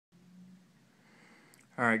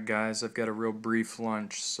Alright guys, I've got a real brief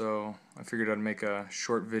lunch, so I figured I'd make a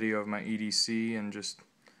short video of my EDC and just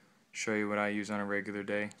show you what I use on a regular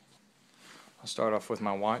day. I'll start off with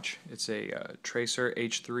my watch. It's a Tracer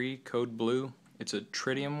H3 Code Blue. It's a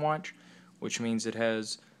tritium watch, which means it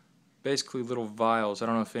has basically little vials. I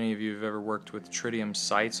don't know if any of you have ever worked with tritium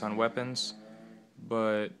sights on weapons,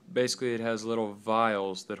 but basically it has little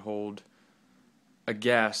vials that hold a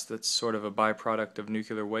gas that's sort of a byproduct of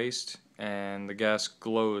nuclear waste, and the gas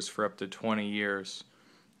glows for up to 20 years,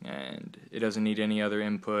 and it doesn't need any other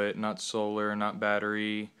input, not solar, not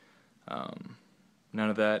battery, none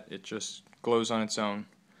of that. It just glows on its own.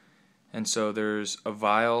 And so there's a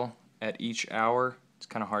vial at each hour. It's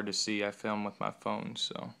kind of hard to see. I film with my phone,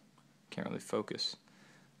 so can't really focus,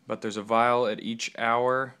 but there's a vial at each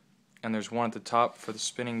hour, and there's one at the top for the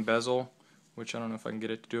spinning bezel, which I don't know if I can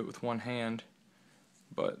get it to do it with one hand,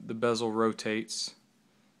 but the bezel rotates.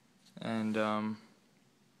 And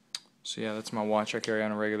so yeah, that's my watch I carry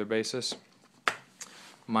on a regular basis.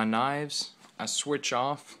 My knives I switch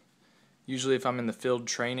off. Usually if I'm in the field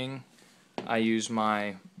training, I use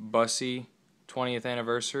my Bussy 20th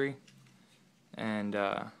anniversary, and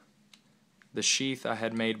the sheath I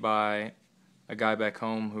had made by a guy back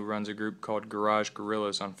home who runs a group called Garage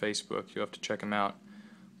Gorillas on Facebook. You'll have to check him out.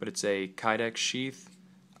 But it's a Kydex sheath.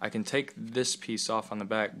 I can take this piece off on the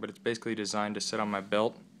back, but it's basically designed to sit on my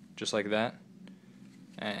belt, just like that.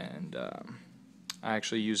 And I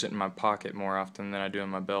actually use it in my pocket more often than I do in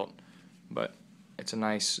my belt. But it's a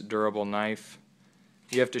nice, durable knife.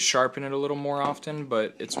 You have to sharpen it a little more often,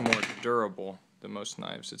 but it's more durable than most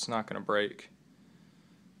knives. It's not going to break.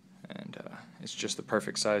 And it's just the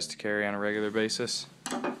perfect size to carry on a regular basis.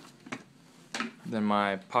 Then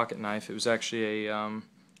my pocket knife, it was actually a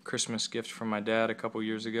Christmas gift from my dad a couple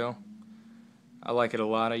years ago. I like it a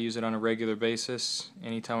lot. I use it on a regular basis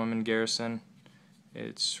anytime I'm in garrison.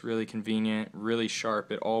 It's really convenient, really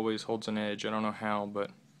sharp. It always holds an edge. I don't know how, but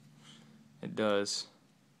it does.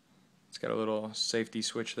 It's got a little safety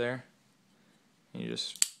switch there. You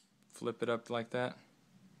just flip it up like that.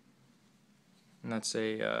 And that's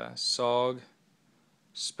a SOG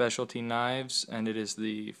Specialty Knives, and it is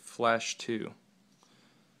the Flash 2.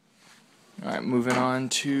 Alright, moving on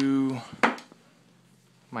to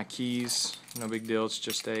my keys. No big deal, it's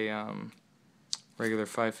just a regular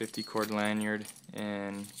 550 cord lanyard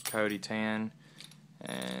in Coyote Tan,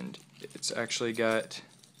 and it's actually got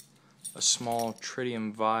a small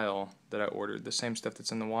tritium vial that I ordered, the same stuff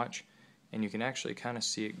that's in the watch, and you can actually kind of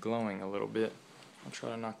see it glowing a little bit. I'll try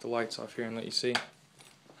to knock the lights off here and let you see.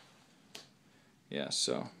 Yeah,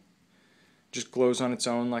 so just glows on its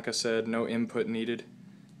own, like I said, no input needed,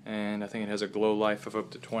 and I think it has a glow life of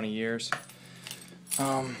up to 20 years.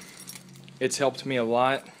 It's helped me a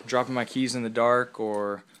lot dropping my keys in the dark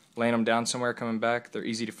or laying them down somewhere coming back. They're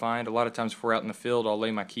easy to find. A lot of times if we're out in the field, I'll lay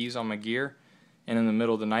my keys on my gear, and in the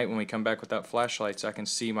middle of the night when we come back without flashlights, I can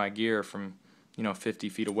see my gear from 50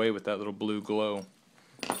 feet away with that little blue glow.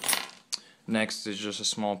 Next is just a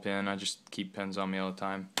small pin. I just keep pins on me all the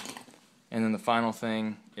time. And then the final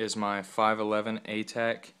thing is my 511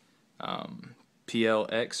 ATAC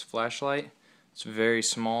PLX flashlight. It's very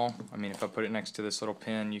small. I mean, if I put it next to this little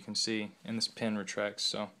pin, you can see, and this pin retracts,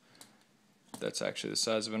 so that's actually the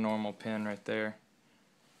size of a normal pin right there.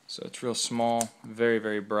 So it's real small, very,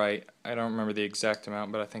 very bright. I don't remember the exact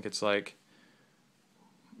amount, but I think it's like,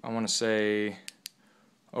 I want to say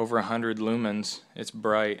over 100 lumens. It's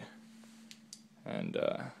bright, and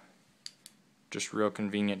just real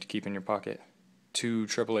convenient to keep in your pocket. 2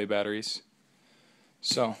 AAA batteries.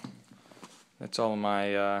 So that's all of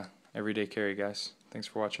my everyday carry, guys. Thanks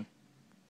for watching.